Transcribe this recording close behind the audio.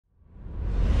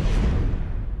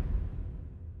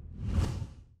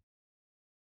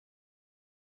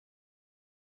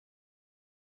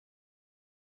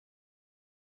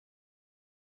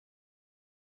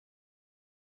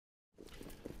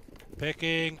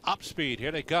Picking up speed.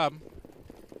 Here they come.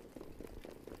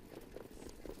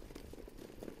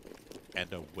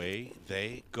 And away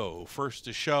they go. First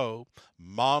to show,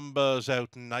 Mamba's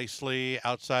out nicely.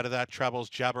 Outside of that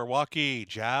travels Jabberwocky.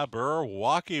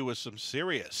 Jabberwocky with some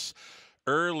serious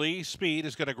early speed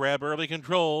is going to grab early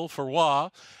control for Wah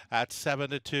at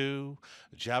 7-2.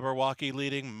 Jabberwocky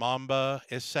leading. Mamba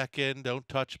is second. Don't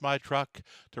Touch My Truck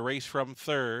to race from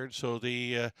third. So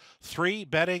the three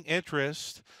betting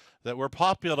interest that were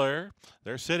popular,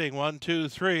 they're sitting 1, 2,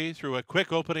 3 through a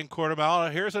quick opening quarter mile.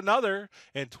 Here's another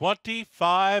in 25-4.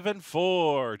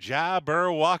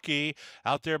 Jabberwocky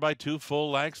out there by 2 full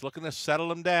lengths, looking to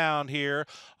settle him down here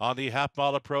on the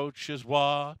half-mile approach as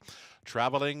Wah.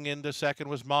 Traveling into second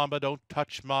was Mamba. Don't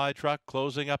Touch My Truck.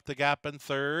 Closing up the gap in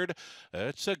third.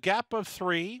 It's a gap of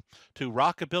 3 to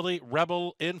Rockabilly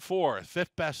Rebel in fourth.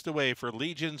 Fifth best away for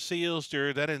Legion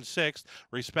Sealster. Then in sixth,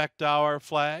 Respect Our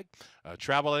Flag.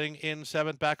 Traveling in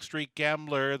seventh, Backstreet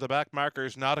Gambler. The back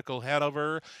markers, Nautical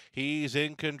Hanover. He's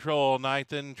in control.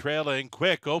 Ninth and trailing.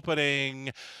 Quick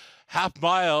opening half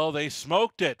mile, they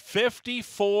smoked it.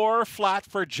 54 flat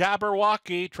for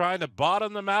Jabberwocky, trying to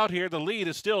bottom them out here. The lead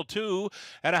is still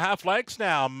 2.5 lengths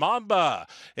now. Mamba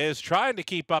is trying to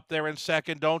keep up there in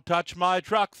second. Don't Touch My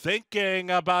Truck, thinking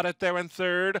about it there in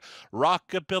third.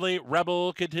 Rockabilly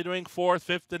Rebel continuing fourth.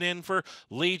 Fifth and in for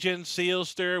Legion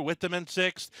Sealster. With them in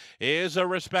sixth is a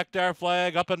Respect Our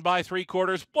Flag, up and by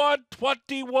 3/4.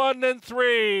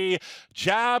 1:21-3.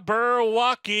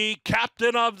 Jabberwocky,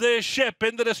 captain of this ship,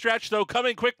 into the stretch. Though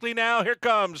coming quickly now, here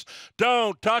comes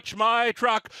Don't Touch My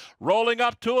Truck, rolling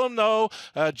up to him though.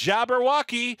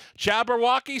 Jabberwocky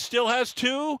still has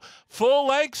 2 full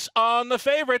lengths on the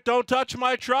favorite. Don't Touch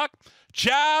My Truck.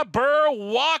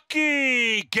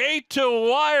 Jabberwocky, gate to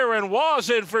wire, and was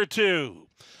in for 2.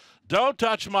 Don't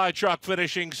Touch My Truck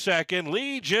finishing second.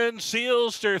 Legion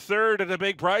Sealster third at a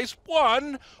big price.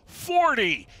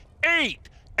 148-4.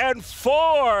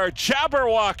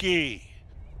 Jabberwocky.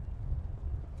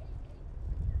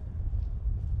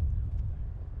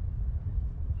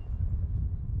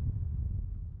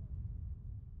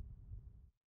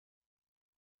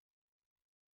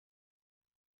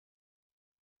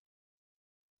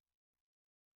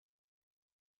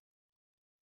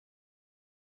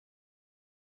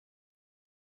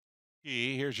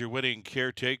 Here's your winning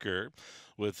caretaker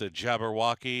with the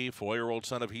Jabberwocky, 4-year-old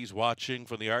son of He's Watching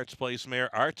from the Arts Place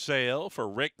Mare Art Sale for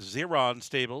Rick Ziron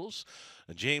Stables,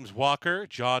 James Walker,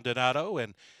 John Donato,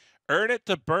 and Earn It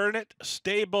to Burn It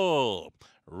Stable.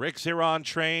 Rick Ziron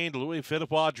trained, Louis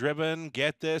Philippois driven.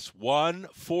 Get this,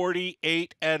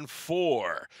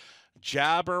 148-4.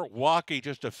 Jabberwocky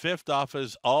just a fifth off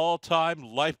his all-time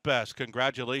life best.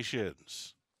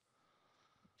 Congratulations.